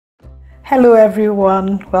Hello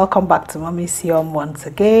everyone, welcome back to Mommy's Yum once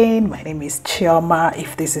again. My name is Chioma.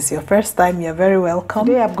 If this is your first time, you're very welcome.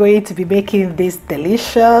 Today I'm going to be making this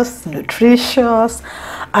delicious, nutritious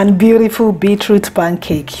and beautiful beetroot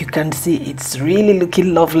pancake. You can see it's really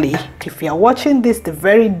looking lovely. If you're watching this the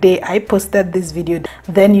very day I posted this video,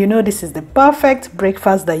 then you know this is the perfect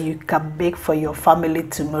breakfast that you can make for your family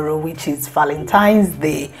tomorrow, which is Valentine's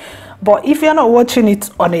Day. But if you're not watching it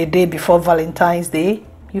on a day before Valentine's Day,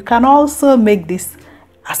 you can also make this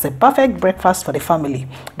as a perfect breakfast for the family.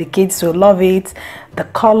 The kids will love it. The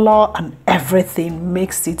color and everything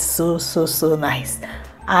makes it so nice.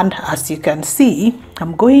 And as you can see,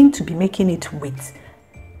 I'm going to be making it with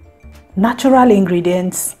natural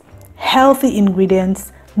ingredients, healthy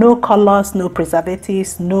ingredients, no colors, no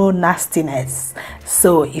preservatives, no nastiness.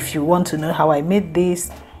 So if you want to know how I made this,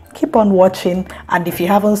 keep on watching. And if you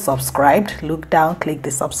haven't subscribed, look down, click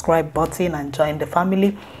the subscribe button and join the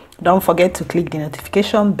family. Don't forget to click the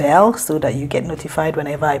notification bell so that you get notified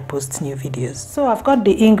whenever I post new videos. So I've got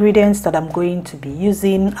the ingredients that I'm going to be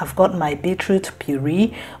using. I've got my beetroot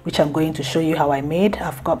puree, which I'm going to show you how I made.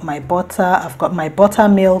 I've got my butter. I've got my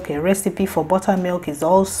buttermilk. A recipe for buttermilk is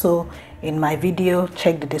also in my video.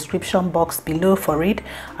 Check the description box below for it.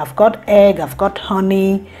 I've got egg. I've got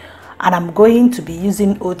honey. And I'm going to be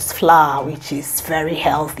using oats flour, which is very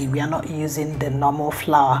healthy. We are not using the normal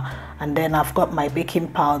flour. And then I've got my baking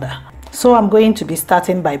powder. So I'm going to be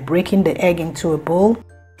starting by breaking the egg into a bowl.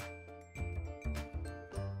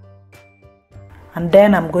 And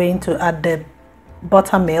then I'm going to add the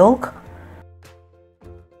buttermilk.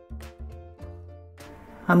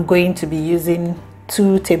 I'm going to be using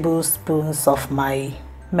 2 tablespoons of my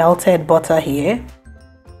melted butter here.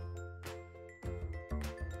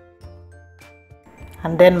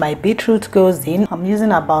 And then my beetroot goes in. I'm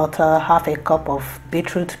using about half a cup of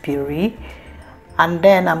beetroot puree. And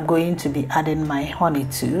then I'm going to be adding my honey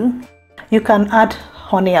too. You can add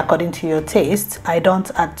honey according to your taste. I don't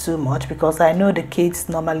add too much because I know the kids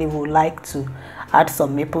normally would like to add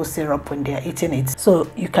some maple syrup when they're eating it. So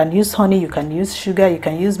you can use honey, you can use sugar, you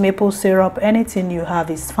can use maple syrup, anything you have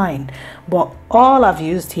is fine. But all I've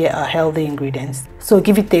used here are healthy ingredients. So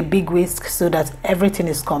give it a big whisk so that everything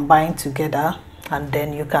is combined together. And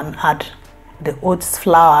then you can add the oats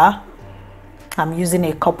flour. I'm using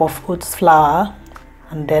a cup of oats flour,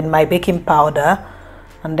 and then my baking powder,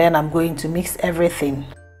 and then I'm going to mix everything.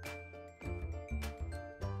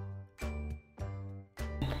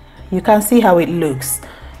 You can see how it looks.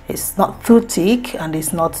 It's not too thick and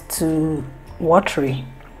it's not too watery.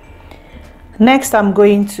 Next, I'm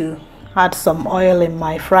going to add some oil in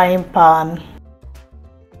my frying pan.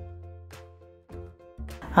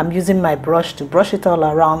 I'm using my brush to brush it all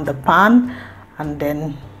around the pan and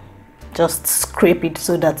then just scrape it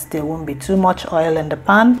so that there won't be too much oil in the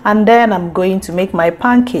pan. And then I'm going to make my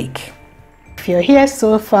pancake. If you're here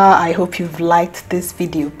so far, I hope you've liked this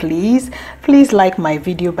video. Please like my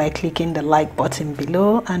video by clicking the like button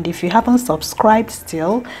below. And if you haven't subscribed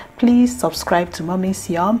still, please subscribe to Mommy's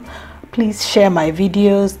Yum. Please share my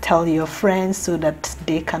videos, tell your friends so that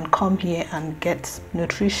they can come here and get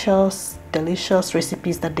nutritious, delicious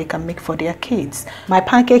recipes that they can make for their kids. My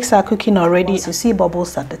pancakes are cooking already. Once you see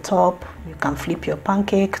bubbles at the top, you can flip your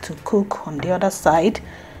pancake to cook on the other side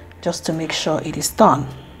just to make sure it is done.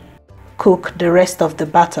 Cook the rest of the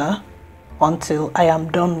batter until I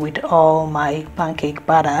am done with all my pancake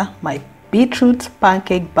batter. My beetroot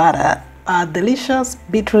pancake batter are delicious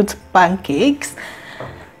beetroot pancakes,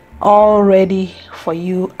 all ready for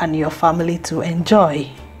you and your family to enjoy.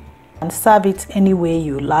 And serve it any way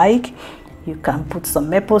you like. You can put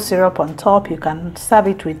some maple syrup on top. You can serve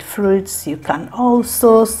it with fruits. You can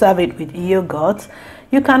also serve it with yogurt.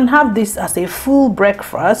 You can have this as a full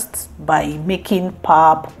breakfast by making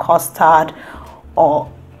pap, custard,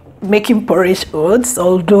 or making porridge oats,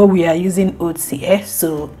 although we are using oats here,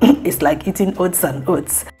 so it's like eating oats and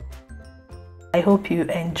oats. I hope you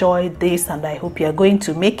enjoyed this and I hope you are going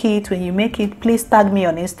to make it. When you make it, please tag me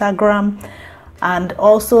on Instagram and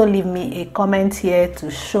also leave me a comment here to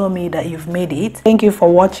show me that you've made it. Thank you for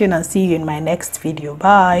watching and see you in my next video.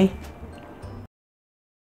 Bye.